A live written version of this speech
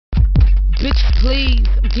Bitches please,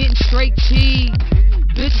 I'm getting straight cheese.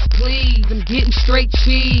 Bitches please, I'm getting straight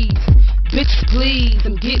cheese. Bitches please,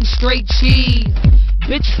 I'm getting straight cheese.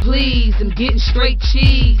 Bitches please, I'm getting straight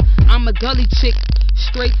cheese. I'm a gully chick,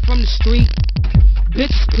 straight from the street.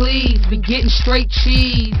 Bitches please, be getting straight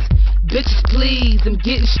cheese. Bitches please, I'm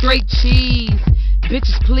getting straight cheese.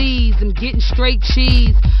 Bitches please, I'm getting straight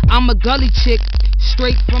cheese. I'm a gully chick,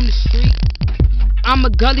 straight from the street. I'm a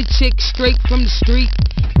gully chick, straight from the street.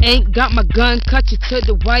 Ain't got my gun, cut you to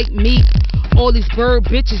the white meat. All these bird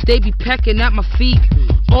bitches, they be pecking at my feet.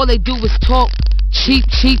 All they do is talk, cheap,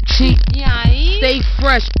 cheap, cheap. Stay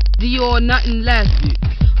fresh, Dior, nothing less.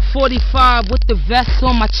 45 with the vest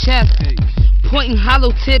on my chest. Pointing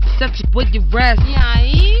hollow tips at you with your rest.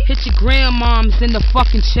 Hit your grandmoms in the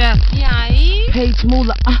fucking chest. Page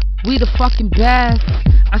Moolah, we the fucking best.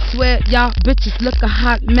 I swear y'all bitches look a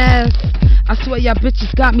hot mess. I swear y'all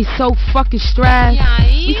bitches got me so fucking stressed.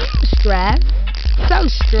 We so stressed, so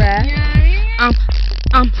stressed.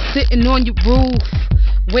 I'm sitting on your roof,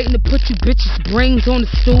 waiting to put you bitches' brains on the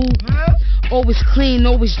stool. Always clean,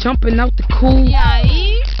 always jumping out the coop.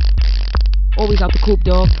 Always out the coop,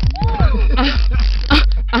 dog.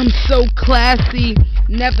 I'm so classy,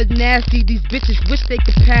 never nasty. These bitches wish they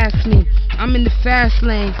could pass me. I'm in the fast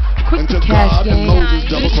lane, quick to cash game.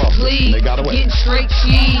 Bitch please, I'm getting straight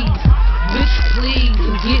cheese. Bitch please,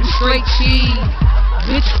 I'm getting straight cheese.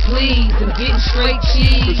 Bitch please, I'm getting straight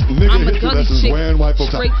cheese. I'm a gully chick,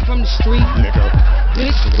 straight from the street.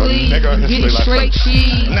 Bitch please, I'm getting straight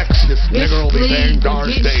cheese. Bitch please, I'm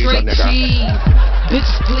getting straight cheese.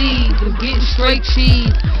 Bitch please, I'm getting straight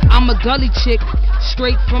cheese. I'm a gully chick,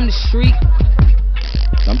 straight from the street.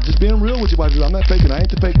 I'm just being real with you, boys. I'm not faking. I ain't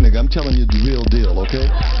the fake nigga. I'm telling you the real deal, okay?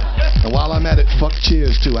 And while I'm at it, fuck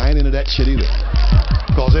Cheers too. I ain't into that shit either.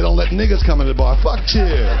 Because they don't let niggas come in the bar. Fuck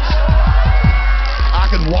Cheers. I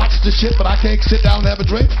can watch the shit, but I can't sit down and have a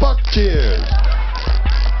drink. Fuck Cheers.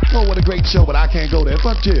 Oh, what a great show, but I can't go there.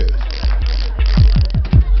 Fuck Cheers.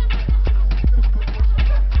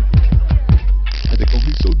 I think, oh,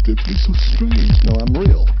 he's so different, he's so strange. No, I'm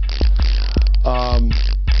real.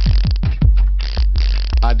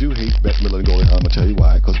 I do hate Bette Midler and Goldie Hawn. I'm gonna tell you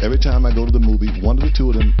why. Because every time I go to the movie, one of the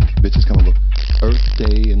two of them bitches come and go, Earth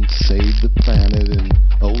Day and save the planet and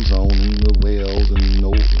ozone and the whales and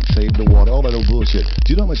save the water, all that old bullshit.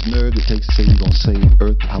 Do you know how much nerve it takes to say you're gonna save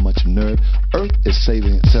Earth? How much nerve? Earth is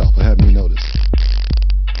saving itself. But haven't you noticed?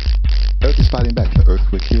 Earth is fighting back. The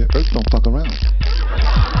earthquake here. Earth don't fuck around.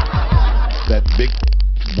 That big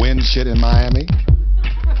wind shit in Miami.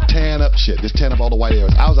 Tan up shit. Just tan up all the white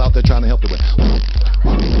areas. I was out there trying to help the wind.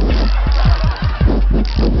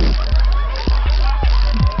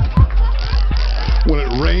 When it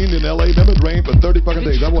rained in LA, remember it rained for 30 fucking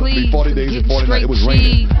days. I want it to be 40 days and 40 nights. It was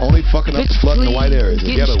raining. Only fucking up the flood in the white areas.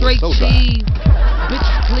 The ghetto was so dry. Bitch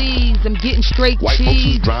please, I'm getting straight White folks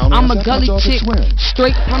cheese. was drowning. I'm a gully chick,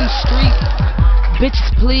 straight from the street.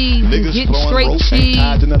 Bitches please, I'm getting straight cheese.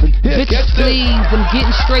 Bitches please, I'm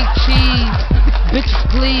getting straight cheese. Bitches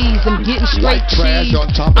please, I'm getting straight cheese.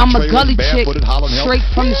 I'm a gully chick, straight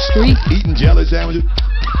from the street. Eating jelly sandwiches.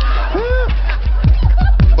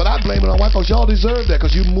 But I blame it on white folks. Y'all deserve that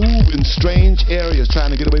because you move in strange areas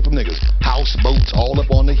trying to get away from niggas. Houseboats all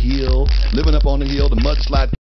up on the hill, living up on the hill, the mudslide.